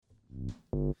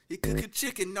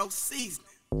chicken, no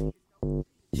seasoning.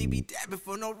 He be dabbing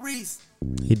for no reason.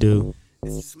 He do.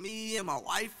 It's just me and my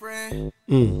white friend.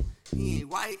 Mm. He ain't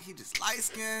white, he just light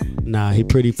skinned. Nah, he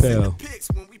pretty pale. Pics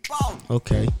when we ball.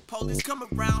 Okay. Police come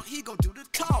around, he gon' do the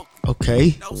talk.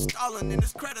 Okay. No stalling in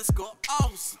his credit score.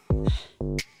 Awesome.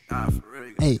 Nah, for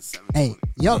real. Hey,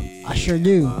 yup, I sure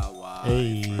do.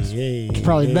 Hey. It's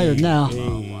probably better now.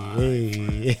 Hey.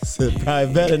 It's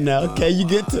probably better now. Okay, you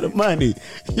get to the money.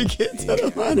 You get to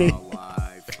the money.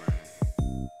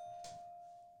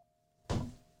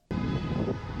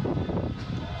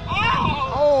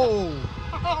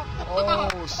 Oh,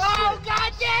 shit. Oh,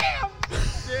 goddamn.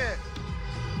 Shit.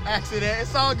 Accident.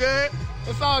 It's all good.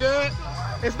 It's all good.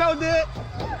 It's no did.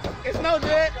 It's no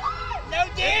did. No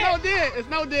did. It's no did. It's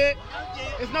no did.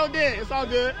 It's no did. It's all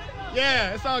good.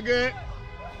 Yeah, it's all good.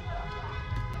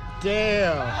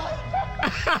 Damn.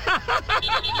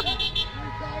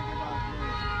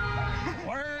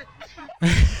 Word.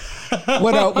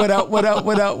 What up,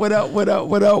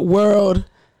 world?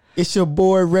 It's your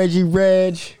boy, Reggie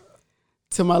Reg.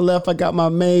 To my left, I got my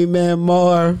main man,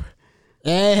 Marv.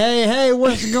 Hey,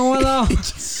 what's going on?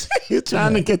 You're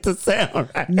trying to get the sound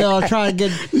right. No, I'm trying to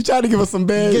You're trying to give us some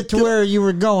bad. get to where you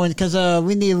were going, because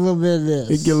we need a little bit of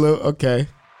this. Get a little, okay.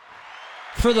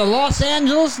 For the Los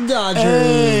Angeles Dodgers.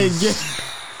 Hey,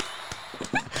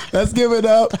 let's give it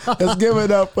up. Let's give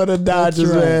it up for the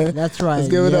Dodgers, man. That's right. Let's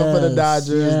give it up for the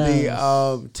Dodgers.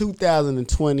 Yes. The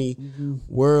 2020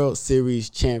 World Series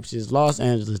champions, Los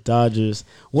Angeles Dodgers.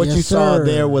 What Yes, you saw sir.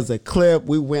 there was a clip.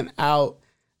 We went out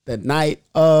the night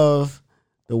of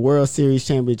the World Series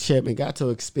championship and got to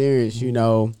experience,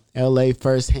 LA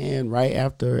firsthand right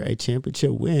after a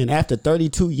championship win. After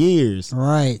 32 years.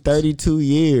 Right. 32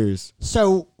 years.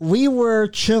 So we were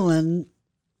chilling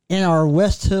in our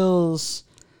West Hills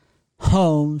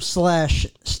home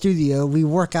 / studio. We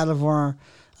work out of our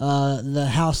the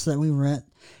house that we rent,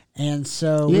 and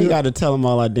so You ain't got to tell them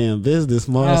all our damn business,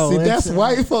 Mark. Oh, See, that's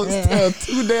white folks tell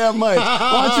too damn much.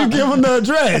 Why don't you give them the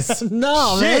address?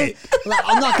 no, Shit. man.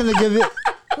 I'm not gonna give it.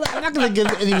 I'm not gonna give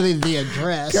anybody the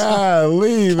address.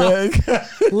 Golly, man.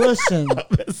 Listen.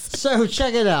 So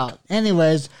check it out.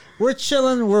 Anyways, we're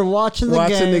chilling. We're watching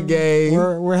the game.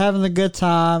 We're having a good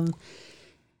time.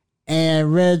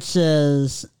 And Red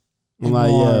says, I'm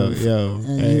like, Marv, yo,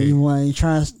 and hey. you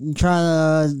trying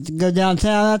to go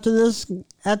downtown after this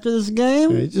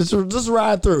game? Hey, just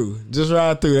ride through. Just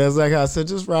ride through. That's like I said,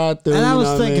 just ride through. And I you was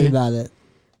know what thinking mean? about it.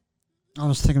 I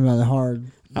was thinking about it hard.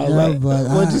 But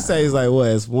what'd you say? It's like, what?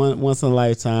 It's once in a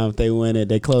lifetime. If they win it,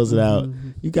 they close it out.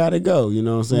 You got to go. You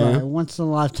know what I'm saying? Right, once in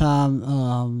a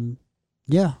lifetime.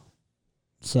 Yeah.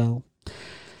 So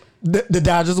The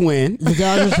Dodgers win. the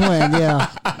Dodgers win. Yeah.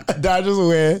 Dodgers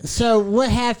win. So what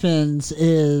happens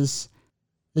is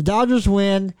the Dodgers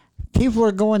win. People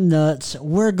are going nuts.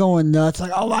 We're going nuts.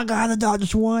 Like, oh my God, the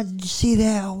Dodgers won. Did you see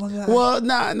that? Oh my God. Well,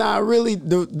 nah, really.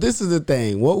 This is the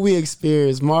thing. What we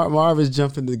experienced, Marv is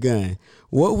jumping the gun.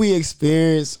 What we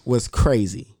experienced was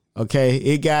crazy. Okay,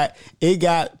 it got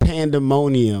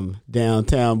pandemonium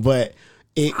downtown, but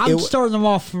I'm starting them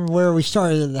off from where we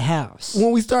started at the house.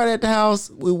 when we started at the house,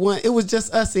 we went. It was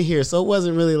just us in here, so it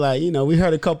wasn't really like we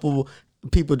heard a couple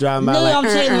people driving by. No, like, I'm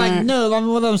saying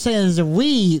what I'm saying is that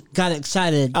we got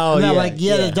excited. Oh, about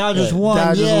yeah, the Dodgers won.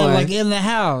 Dodgers won. Like in the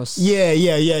house. Yeah.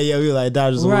 We were like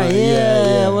Dodgers Right, won.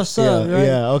 yeah, what's up, Yeah, right?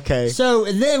 yeah, okay. So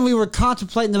and then we were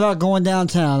contemplating about going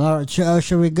downtown. All right,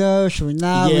 should we go? Should we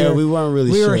not? Yeah, we weren't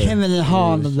really We sure. were hemming and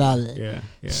hawing about it.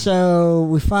 Yeah. So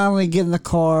we finally get in the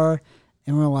car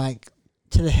and we're like,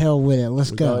 to the hell with it. Let's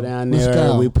We go. go down Let's there.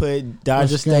 go. We put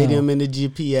Dodger Let's go. Stadium in the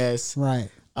GPS. Right.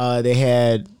 They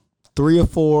had 3 or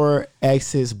 4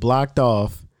 exits blocked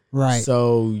off. Right.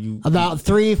 So you About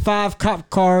 3-5 cop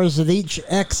cars at each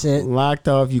exit. locked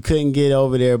off. You couldn't get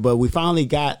over there, but we finally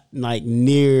got like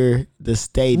near the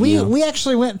stadium. We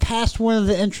actually went past one of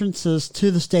the entrances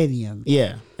to the stadium.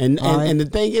 Yeah, and right. the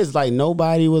thing is, like,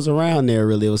 nobody was around there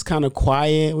really. It was kind of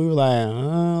quiet. We were like,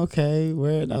 oh, okay,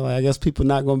 I guess people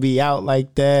not gonna be out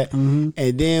like that. Mm-hmm.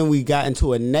 And then we got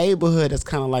into a neighborhood that's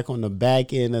kind of like on the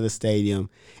back end of the stadium,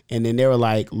 and then there were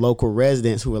like local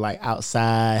residents who were like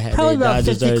outside. Had Probably their about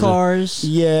Dodgers 50 jerseys. cars.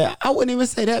 Yeah, I wouldn't even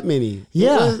say that many.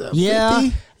 Yeah.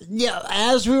 50? Yeah.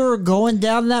 As we were going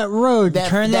down that road,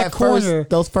 turn that corner.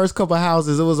 Those first couple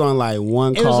houses, it was on like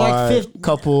one It car, was like 50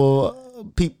 couple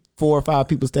 4 or 5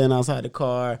 people standing outside the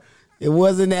car. It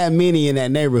wasn't that many in that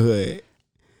neighborhood.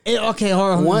 Okay,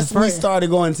 hold on. Once we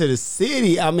started going to the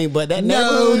city, but that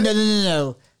No.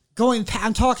 neighborhood.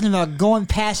 I'm talking about going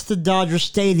past the Dodger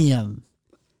Stadium.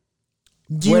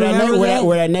 Do you remember that?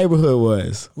 Where that neighborhood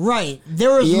was. Right.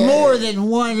 There was more than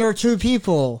one or two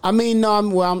people. I mean, no,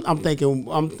 I'm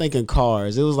thinking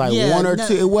cars. It was like one or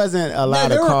two. It wasn't a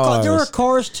lot of cars. There were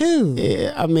cars too.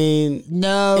 Yeah, I mean,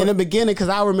 no. In the beginning, because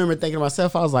I remember thinking to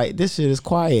myself, I was like, this shit is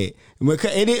quiet.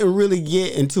 Because it didn't really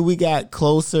get until we got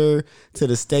closer to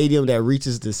the stadium that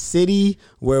reaches the city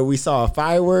where we saw a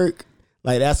firework.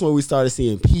 Like, that's when we started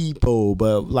seeing people,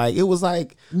 but like it was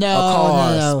like a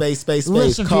car, space,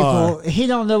 Listen, car. People, he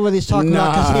don't know what he's talking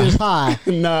about because he was high.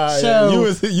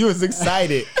 So you was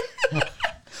excited.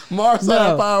 Marv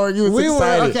saw the firework. You was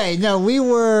excited.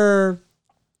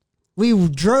 We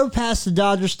drove past the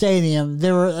Dodger Stadium.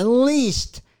 There were at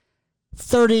least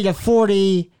 30 to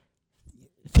 40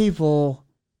 people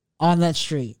on that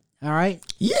street. All right.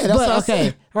 Yeah, that's what I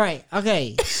said. Right.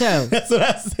 Okay. So that's what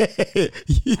I said.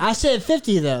 I said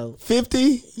 50 though.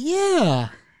 50? Yeah.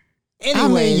 Anyways, I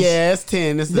mean, yeah, it's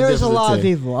 10. There's a lot of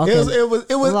people. Okay.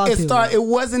 It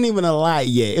wasn't even a lot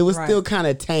yet. It was still kind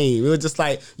of tame. It was just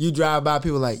like you drive by,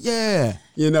 people like, yeah,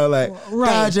 like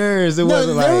Dodgers. It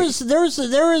wasn't there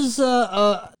was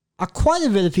quite a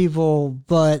bit of people,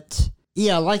 but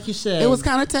yeah, like you said, it was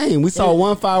kind of tame. We saw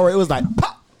one firework. It was like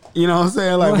pop. You know what I'm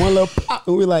saying? Like one little pop,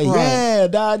 and we're like, yeah,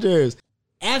 Dodgers.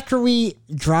 After we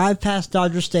drive past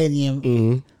Dodger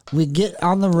Stadium, we get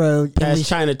on the road. Past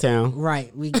Chinatown.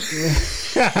 Right.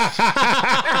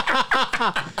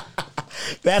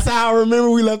 That's how I remember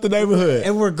we left the neighborhood.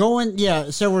 And we're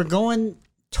going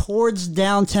towards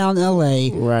downtown LA.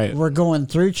 Right. We're going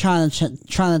through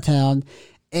Chinatown.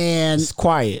 And it's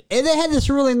quiet. And they had this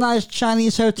really nice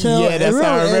Chinese hotel. Yeah, that's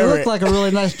how I remember it looked like a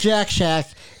really nice Jack Shack,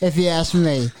 if you ask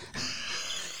me.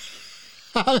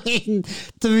 I mean,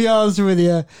 to be honest with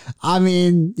you,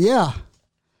 yeah.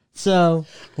 So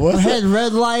we had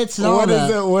red lights and all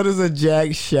that. What is a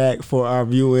Jack Shack for our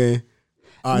viewing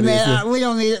audience? Man, we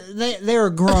don't need. They are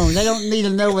grown. They don't need to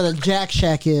know what a Jack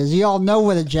Shack is. You all know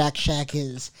what a Jack Shack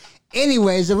is.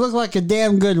 Anyways, it looked like a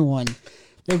damn good one.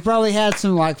 They probably had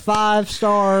some like 5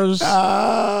 stars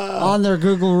on their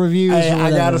Google reviews. Hey, I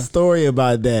got a story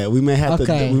about that. We may have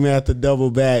to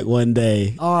double back one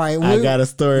day. All right, I got a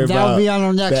story about that'll be on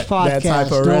our next podcast. That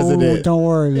type of resident. Don't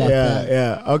worry about that.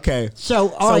 Yeah. Okay. So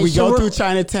we go through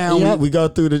Chinatown. Yep. We go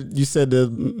through you said the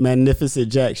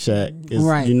magnificent Jack Shack.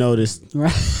 Right. You noticed.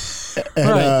 Right.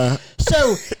 Right.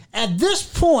 So at this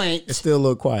point, it's still a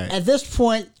little quiet. At this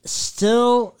point,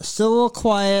 still a little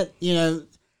quiet. You know.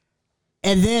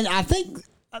 And then I think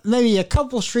maybe a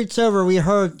couple streets over, we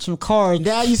heard some cars.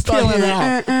 Now you start hearing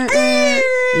out.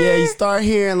 Yeah, you start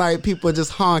hearing like people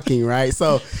just honking, right?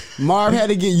 So Marv had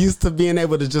to get used to being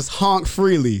able to just honk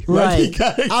freely. Right.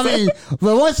 But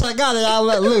once I got it, I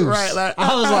let loose. Right. Like,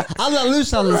 I was like, I let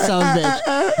loose on this son of a bitch.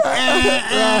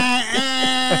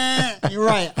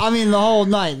 Right. I mean, the whole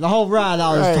night, the whole ride,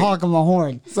 I was honking my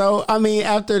horn. So, I mean,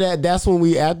 after that, that's when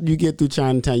after you get through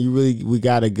Chinatown, we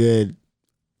got a good.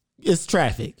 It's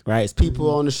traffic, right? It's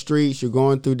people on the streets. You're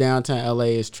going through downtown LA.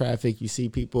 It's traffic. You see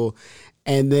people.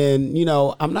 And then,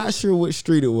 I'm not sure which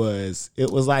street it was. It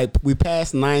was like we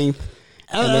passed 9th.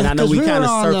 And then I know we kind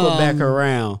of circled back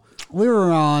around.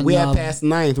 We had passed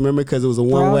 9th, remember? Because it was a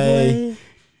one-way.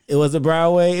 It was a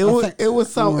Broadway. It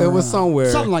was somewhere.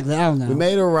 Something like that. I don't know. We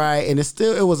made a right, and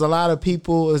it was a lot of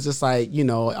people. It was just like,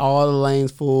 all the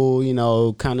lanes full,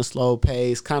 kind of slow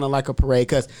pace, kind of like a parade.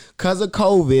 Because of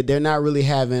COVID, they're not really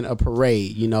having a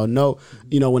parade. When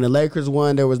the Lakers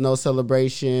won, there was no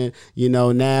celebration.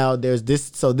 Now there's this.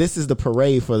 So this is the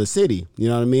parade for the city. You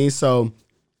know what I mean? So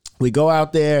we go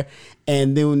out there,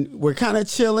 and then we're kind of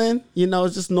chilling.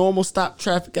 It's just normal stop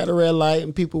traffic at a red light,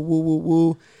 and people woo, woo,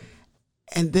 woo.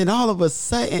 And then all of a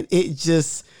sudden, it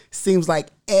just seems like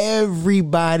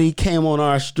everybody came on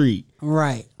our street.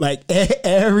 Right. Like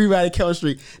everybody came on the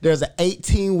street. There's an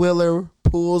 18-wheeler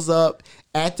pulls up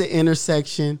at the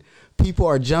intersection. People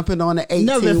are jumping on the 18-wheeler.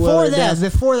 No,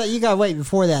 before that, you got to wait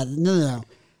before that. No.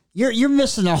 You're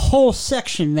missing a whole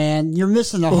section, man. You're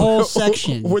missing a whole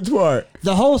section. Which part?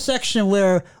 The whole section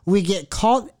where we get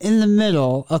caught in the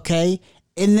middle, okay?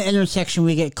 In the intersection,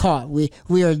 we get caught.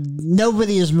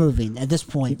 Nobody is moving at this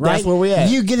point, right? That's where we at.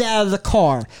 You get out of the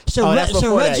car. So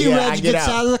Reggie gets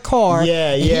out of the car.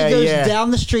 Yeah. He goes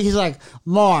down the street. He's like,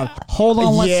 Marv, hold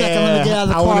on 1 second. Let me get out of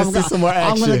the car. I want to see some more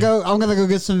action. I'm gonna go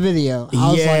get some video.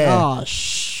 I was like, oh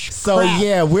So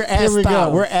crap. we're at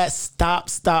stop. We're at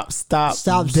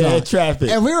stop. Dead traffic,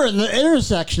 and we were in the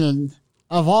intersection.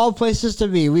 Of all places to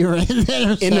be, we were in the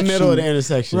intersection. In the middle of the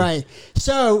intersection. Right.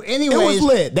 So, anyways. It was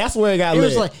lit. That's where it got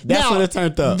lit. That's when it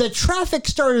turned up. The traffic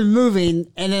started moving,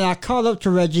 and then I called up to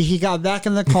Reggie. He got back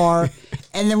in the car,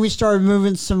 and then we started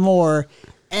moving some more.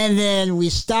 And then we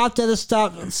stopped at a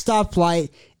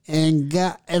stoplight and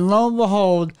lo and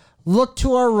behold, look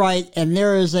to our right, and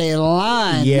there is a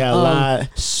line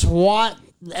of SWAT,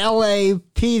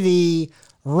 LAPD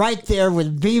right there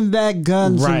with beanbag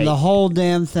guns and the whole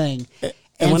damn thing.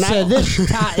 And so at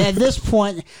this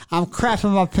point, I'm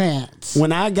crapping my pants.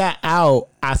 When I got out,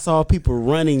 I saw people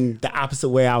running the opposite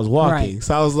way I was walking. Right.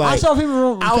 So I was like, I saw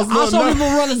people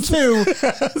running too.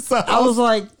 So I was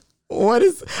like, I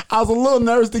was a little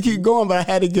nervous to keep going, but I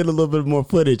had to get a little bit more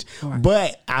footage. Right.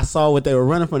 But I saw what they were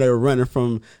running from. They were running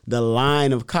from the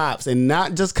line of cops, and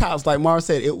not just cops. Like Marv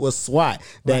said, it was SWAT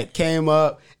that came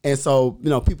up. And so,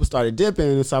 people started dipping.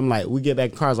 And so I'm like, we get back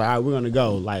in the cars, like, all right, we're going to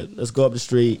go. Like, let's go up the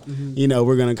street. Mm-hmm.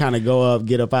 We're going to kind of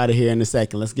get up out of here in a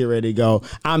second. Let's get ready to go.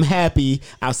 I'm happy.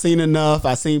 I've seen enough.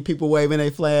 I've seen people waving their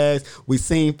flags. We've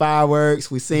seen fireworks.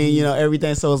 We've seen,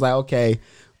 everything. So it's like, okay,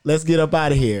 let's get up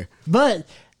out of here. But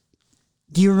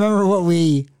do you remember what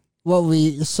we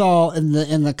saw in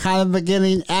the kind of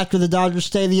beginning after the Dodger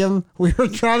Stadium? We were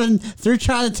driving through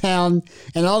Chinatown,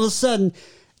 and all of a sudden,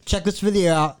 check this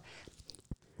video out.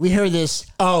 We heard this.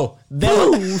 Oh,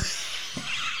 boom.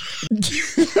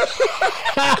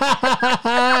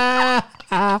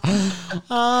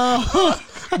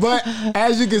 But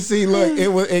as you can see, look,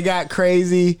 it got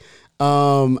crazy.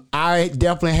 I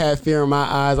definitely had fear in my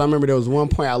eyes. I remember there was one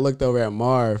point I looked over at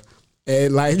Marv,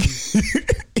 and like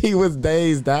he was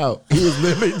dazed out. He was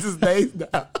literally just dazed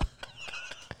out.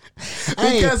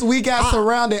 Because we got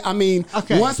surrounded. I mean,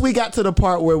 once we got to the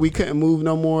part where we couldn't move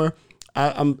no more,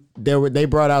 they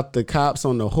brought out the cops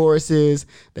on the horses.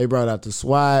 They brought out the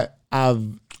SWAT.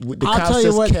 The cops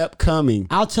just kept coming.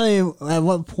 I'll tell you at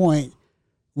what point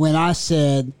when I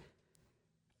said,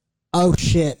 oh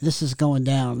shit, this is going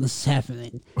down, this is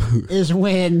happening, is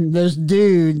when those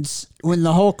dudes, when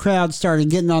the whole crowd started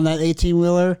getting on that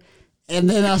 18-wheeler, and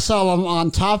then I saw them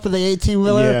on top of the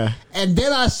 18-wheeler, and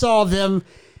then I saw them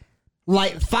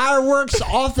like fireworks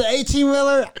off the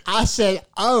 18-wheeler. I said,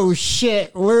 oh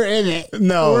shit, we're in it.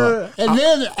 No. And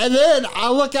then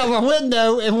I look out my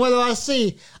window, and what do I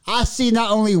see? I see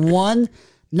not only one,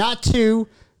 not two,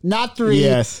 not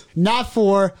three, not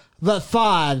four, but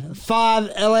five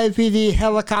LAPD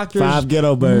helicopters, 5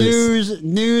 ghetto birds,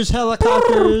 news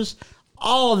helicopters,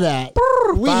 all of that.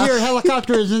 We hear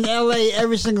helicopters in LA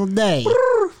every single day.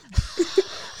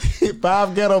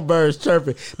 5 ghetto birds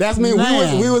chirping. That's me.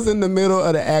 We was in the middle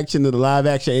of the action of the live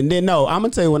action, and then I'm gonna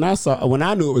tell you when I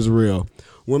knew it was real.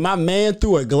 When my man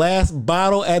threw a glass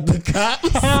bottle at the cops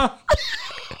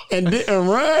and didn't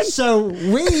run. So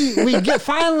we get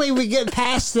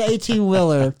past the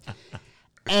 18-wheeler.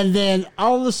 And then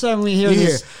all of a sudden we hear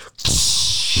this.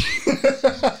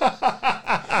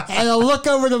 And I look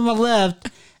over to my left,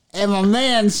 and my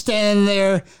man standing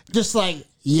there just like,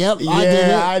 yep,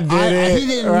 I did it. He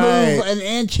didn't move an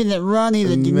inch, he didn't run, he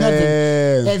didn't do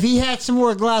nothing. If he had some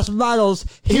more glass bottles,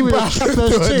 he would have shot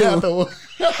those too.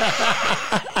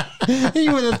 He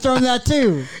would have thrown that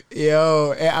too.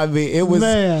 Yo, I mean,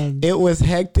 it was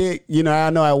hectic. I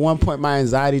know at one point my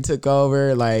anxiety took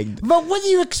over. But what do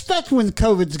you expect when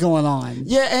COVID's going on?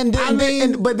 Yeah,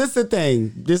 but this is the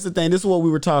thing. This is what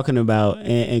we were talking about,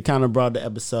 and kind of brought the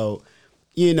episode.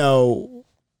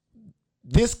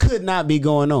 This could not be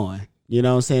going on. You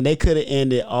know what I'm saying? They could have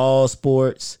ended all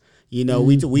sports.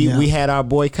 We had our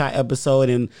boycott episode,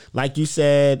 and like you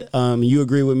said, you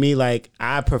agree with me. Like,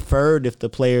 I preferred if the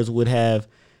players would have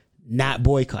not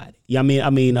boycotted. Yeah, I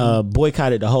mean,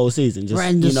 boycotted the whole season.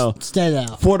 Just stay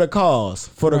out for the cause,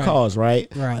 right?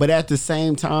 Right. But at the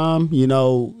same time, we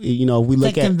look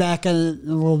thinking back at it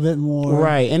a little bit more,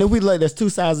 right? And if we look, there's two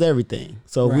sides to everything.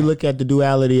 So if we look at the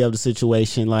duality of the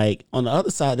situation, like on the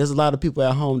other side, there's a lot of people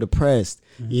at home depressed,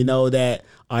 that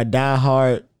are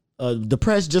diehard.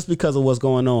 Depressed just because of what's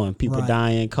going on. People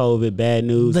dying, COVID, bad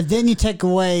news. But then you take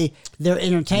away their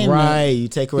entertainment. Right. You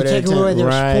take away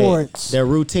their sports. Their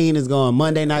routine is gone.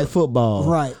 Monday Night Football.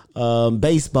 Right.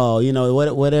 Baseball,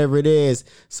 whatever it is.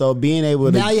 So being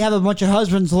able to... Now you have a bunch of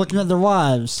husbands looking at their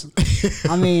wives.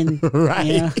 I mean...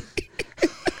 right.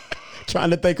 Trying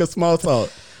to think of small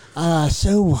talk.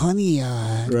 So honey,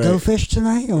 go fish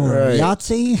tonight or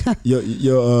Yahtzee?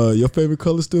 Your favorite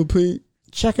color still pink?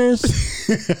 Checkers.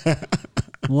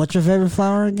 What's your favorite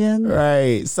flower again?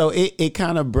 Right. So it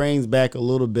kind of brings back a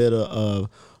little bit of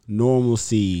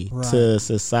normalcy to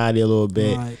society a little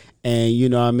bit. Right. And you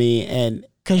know what I mean? And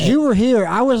because you were here,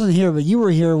 I wasn't here, but you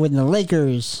were here when the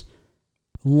Lakers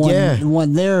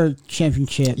won their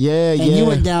championship. Yeah, and you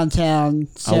went downtown.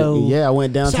 So I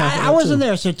went downtown. So I wasn't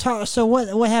there. So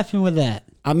what happened with that?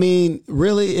 I mean,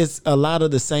 really, it's a lot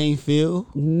of the same feel.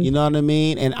 Mm-hmm. You know what I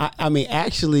mean? And I mean,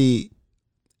 actually,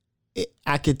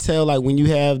 I could tell like when you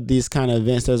have these kind of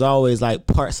events, there's always like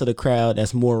parts of the crowd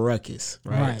that's more ruckus,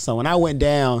 right? So when I went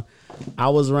down, I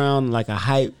was around like a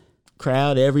hype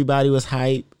crowd. Everybody was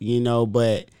hype,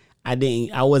 but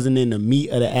I wasn't in the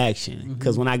meat of the action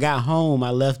because when I got home,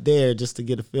 I left there just to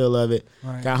get a feel of it.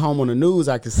 Right. Got home on the news,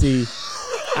 I could see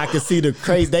the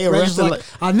crazy. They arrested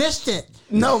I missed it.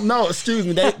 No, excuse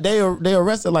me. They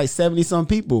arrested like 70 some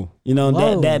people,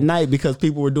 that night because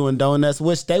people were doing donuts,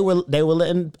 which they were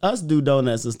letting us do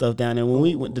donuts and stuff down there. When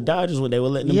we went, the Dodgers, when they were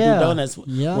letting them do donuts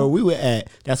where we were at,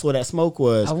 that's where that smoke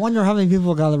was. I wonder how many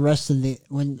people got arrested the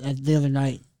other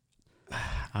night.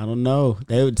 I don't know.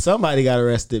 Somebody got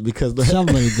arrested because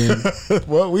somebody did.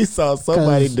 What we saw,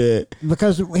 somebody did.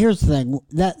 Because here's the thing: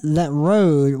 that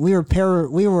road, we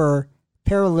were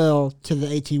parallel to the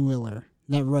 18-wheeler.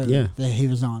 That road that he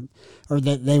was on, or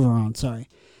that they were on, sorry.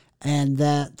 And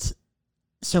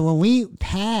so when we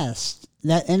passed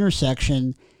that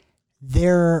intersection,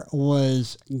 there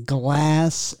was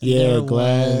glass. Yeah,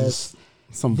 glass.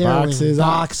 Some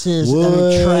boxes.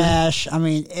 Wood. Trash. I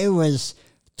mean, it was,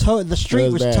 the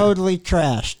street was totally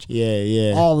trashed.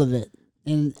 Yeah. All of it.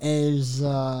 And it was,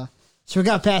 so we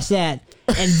got past that.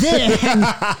 And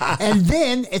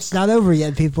then, it's not over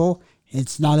yet, people.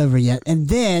 It's not over yet. And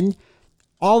then,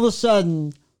 all of a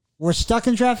sudden, we're stuck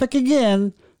in traffic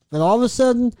again, but all of a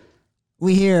sudden,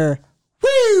 we hear,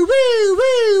 woo, woo,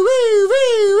 woo, woo,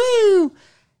 woo, woo,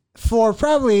 for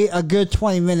probably a good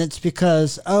 20 minutes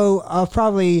because,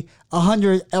 probably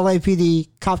 100 LAPD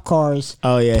cop cars.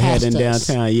 Oh, yeah, heading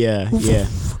downtown. Yeah.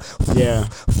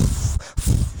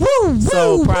 Woo,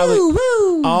 So probably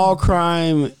woo. all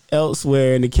crime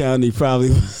elsewhere in the county probably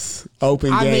was open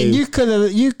game. I mean, you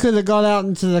could have gone out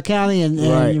into the county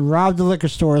and robbed the liquor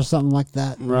store or something like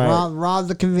that. Right. Robbed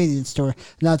the convenience store.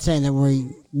 Not saying that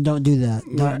we don't do that.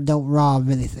 Don't rob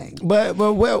anything. But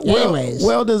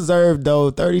well deserved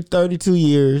though. 32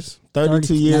 years.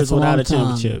 32 years without a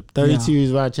championship. 32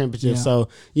 years without a championship. Yeah. So,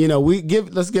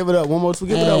 let's give it up one more.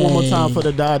 Give it up one more time for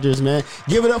the Dodgers, man.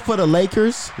 Give it up for the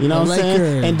Lakers. You know what I'm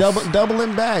saying? And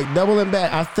doubling back.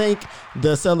 I think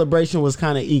the celebration was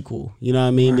kind of equal. You know what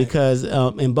I mean? Right. Because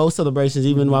in both celebrations,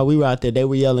 even while we were out there, they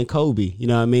were yelling Kobe. You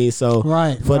know what I mean? So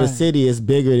for the city, it's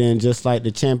bigger than just like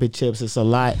the championships. It's a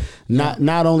lot.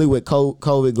 Not only with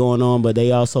COVID going on, but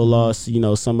they also lost,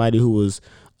 somebody who was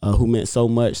who meant so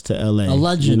much to LA. A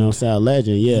legend. You know what I'm saying? A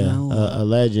legend, yeah. A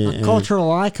legend. A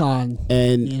cultural icon.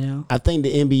 And I think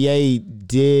the NBA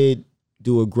did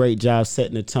do a great job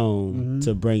setting the tone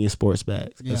to bringing sports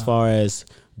back. As far as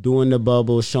doing the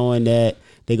bubble, showing that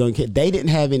they didn't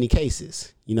have any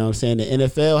cases. You know what I'm saying? The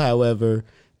NFL, however,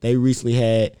 they recently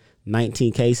had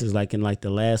 19 cases like in like the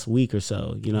last week or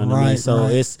so. You know what I mean? So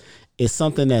it's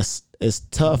something it's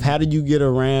tough. How do you get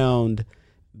around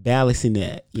balancing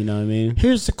that? You know what I mean?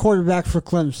 Here's the quarterback for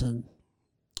Clemson.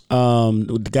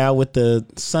 The guy with the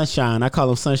sunshine. I call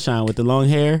him Sunshine with the long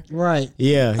hair. Right.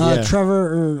 Yeah.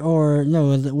 Trevor or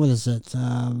no, what is it?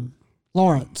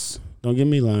 Lawrence. Don't get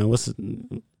me lying. What's it?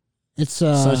 It's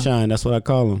Sunshine. That's what I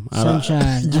call him.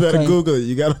 Sunshine. You better Google it.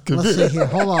 You got a computer. Let's see here.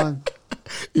 Hold on.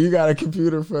 You got a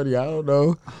computer in front of you. I don't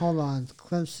know. Hold on.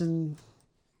 Clemson.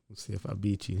 Let's see if I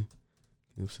beat you.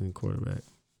 Clemson quarterback.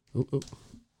 Ooh.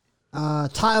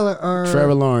 Tyler or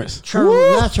Trevor Lawrence.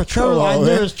 That's what Trevor. I knew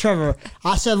it was Trevor.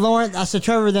 I said Lawrence. I said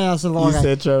Trevor. Then I said Lawrence. You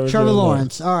said Trevor. Trevor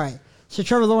Lawrence. All right. So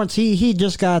Trevor Lawrence, he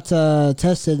just got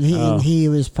tested. And he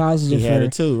was positive he had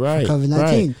it too, right? For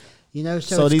COVID-19. Right.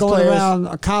 So it's going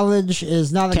around. College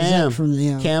is not exempt from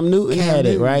the. Cam Newton had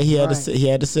it, right? He had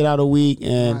to sit out a week,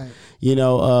 and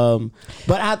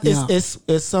but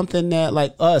it's something that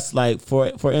like us, like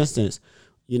for instance.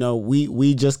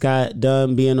 We just got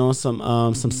done being on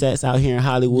some sets out here in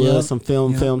Hollywood, some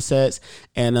film sets,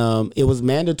 and it was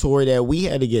mandatory that we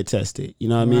had to get tested. You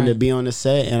know what I mean, to be on the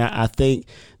set, and I think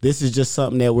this is just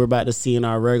something that we're about to see in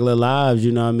our regular lives.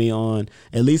 You know what I mean, on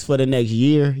at least for the next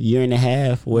year and a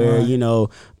half, where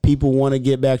people want to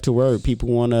get back to work, people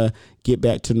want to get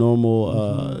back to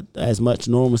normal, as much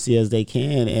normalcy as they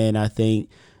can, and I think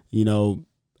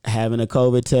having a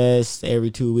COVID test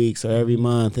every 2 weeks or every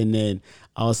month, and then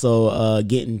also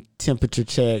getting temperature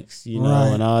checks, and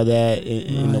all that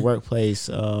in the workplace.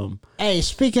 Hey,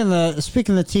 speaking of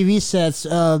TV sets,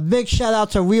 big shout out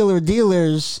to Wheeler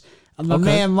Dealers. My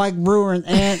man Mike Brewer and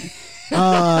Ant.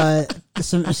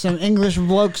 Some English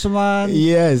blokes of mine.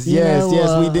 Yes, we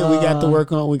did. We got to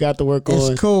work on.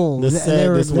 It's cool. The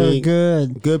set this week.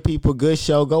 Good. Good people. Good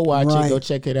show. Go watch it. Go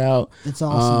check it out. It's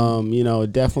awesome.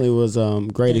 It definitely was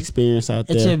great experience out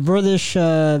there. It's a British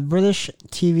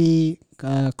TV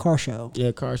car show.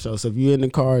 Yeah, car show. So if you're in the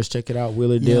cars, check it out.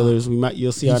 Wheeler Dealers.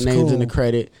 You'll see our names in the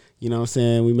credit. You know what I'm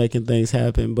saying? We making things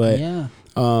happen. But Yeah.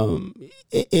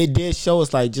 It did show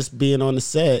us, like, just being on the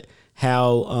set,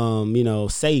 how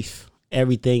safe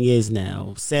everything is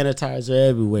now. Sanitizer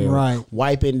everywhere, Right.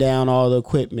 wiping down all the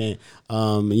equipment,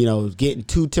 getting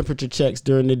 2 temperature checks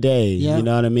during the day. Yeah. You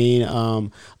know what I mean?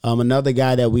 Another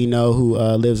guy that we know who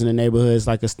lives in the neighborhood is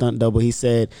like a stunt double. He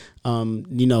said,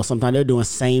 sometimes they're doing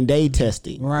same day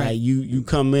testing. Right. Like you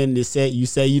come in to set, you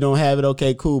say you don't have it,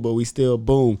 okay, cool, but we still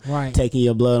Right. taking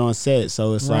your blood on set.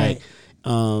 So it's Right.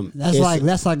 like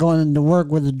That's like going into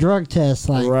work with a drug test.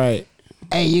 Like, right.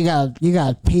 hey, you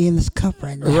got pee in this cup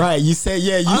right now. Right, you said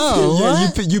you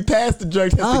passed the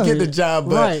drug test to get the job,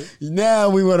 but right. now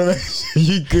we want to make sure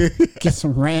you good. Get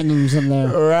some randoms in there.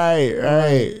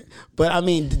 Right. But I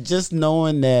mean, just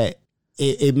knowing that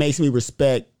it makes me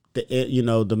respect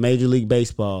the Major League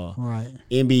Baseball, Right.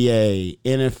 NBA,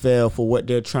 NFL for what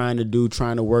they're trying to do,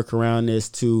 trying to work around this.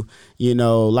 To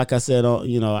like I said,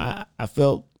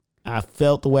 I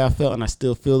felt the way I felt, and I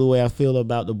still feel the way I feel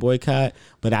about the boycott.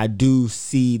 But I do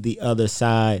see the other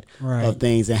side Right. of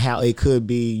things and how it could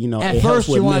be. At it helps first,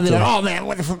 with you want to be mental. like, oh man,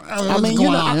 what's I mean,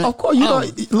 going on? of course,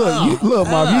 look,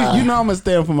 Marv, you know I'm gonna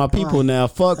stand for my people Right. now.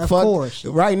 Fuck. course.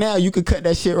 Right now, you could cut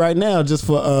that shit right now just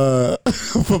for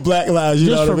for Black Lives. You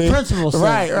Just know what for I mean? principle's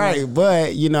sake. Right.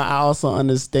 But I also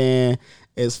understand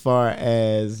as far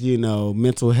as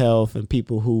mental health and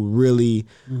people who really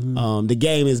the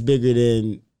game is bigger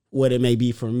than what it may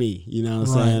be for me. You know what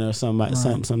I'm saying, or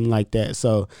something like that.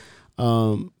 So,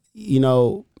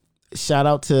 shout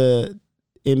out to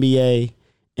NBA,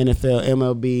 NFL,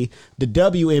 MLB, the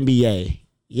WNBA.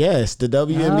 Yes, the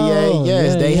WNBA. Oh,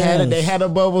 yes, yeah, they had a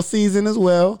bubble season as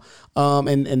well.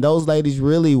 And those ladies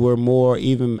really were more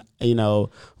even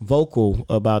vocal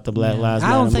about the Black Lives I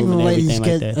Matter don't think the movement and ladies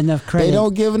everything get like that. enough credit. They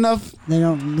don't give enough. They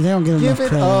don't get enough Give it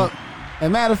credit. up. As a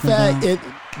matter of fact,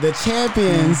 the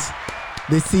champions,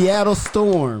 the Seattle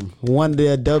Storm, won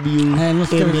the let's give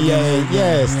it a WNBA. go.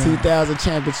 Yes, Yeah. 2000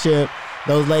 championship.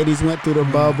 Those ladies went through the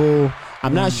bubble.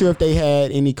 I'm not sure if they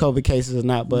had any COVID cases or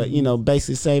not, but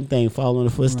basically same thing, following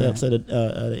the footsteps of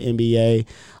the NBA.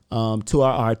 To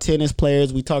our tennis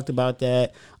players, we talked about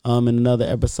that in another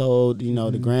episode.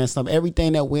 The Grand Slam,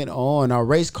 everything that went on. Our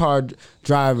race car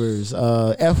drivers,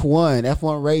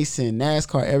 F1 racing,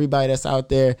 NASCAR, everybody that's out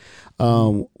there.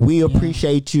 We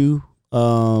appreciate you.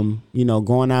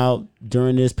 Going out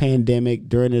during this pandemic,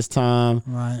 during this time,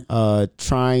 Right.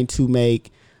 trying to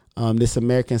make this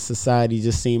American society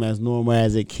just seem as normal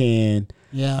as it can.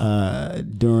 Yeah.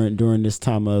 During this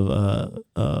time of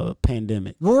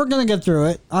pandemic. But we're gonna get through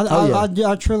it.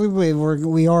 I truly believe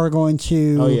we are going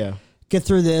to get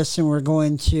through this, and we're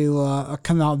going to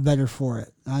come out better for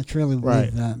it. I truly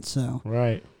believe that. So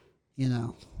Right.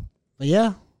 But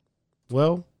yeah,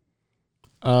 Well,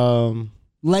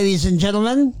 ladies and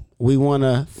gentlemen, we want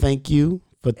to thank you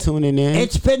for tuning in.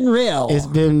 it's been real. It's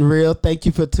been real. Thank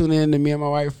you for tuning in to me and my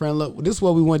white friend. Look, this is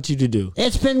what we want you to do.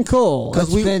 It's been cool.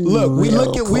 Because we been look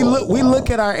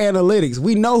cool. at our analytics.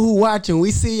 We know who watching. We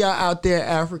see y'all out there in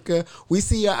Africa. We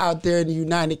see y'all out there in the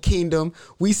United Kingdom.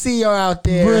 We see y'all out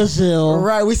there Brazil.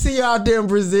 Right. We see y'all out there in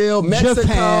Brazil, Mexico.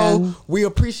 Japan. We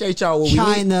appreciate y'all.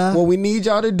 China. What we need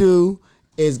y'all to do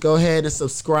is go ahead and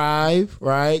subscribe,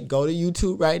 right? Go to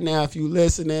YouTube right now if you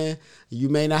listening. You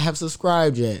may not have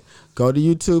subscribed yet. Go to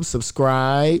YouTube,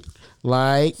 subscribe,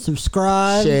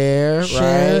 subscribe, share,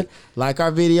 right? Like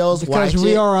our videos, because watch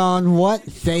we it. are on what?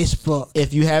 Facebook,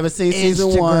 If you haven't seen season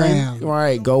 1, Instagram.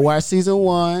 right, go watch season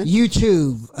 1.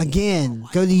 YouTube. Again,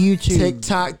 go to YouTube.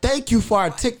 TikTok. Thank you for our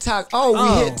TikTok. Oh,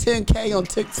 we hit 10K on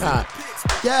TikTok.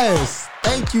 Yes.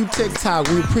 Thank you, TikTok.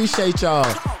 We appreciate y'all.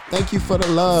 Thank you for the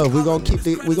love. We're gonna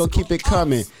keep it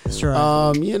coming. That's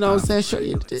right. You know what I'm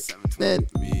saying? Man,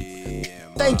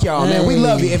 thank y'all, man. We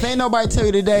love you. If ain't nobody tell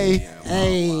you today,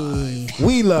 Hey.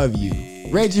 we love you.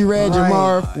 Reggie, Right.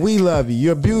 Marv, we love you.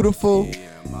 You're beautiful.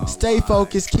 Stay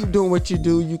focused. Keep doing what you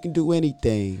do. You can do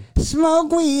anything.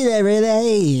 Smoke weed every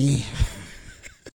day.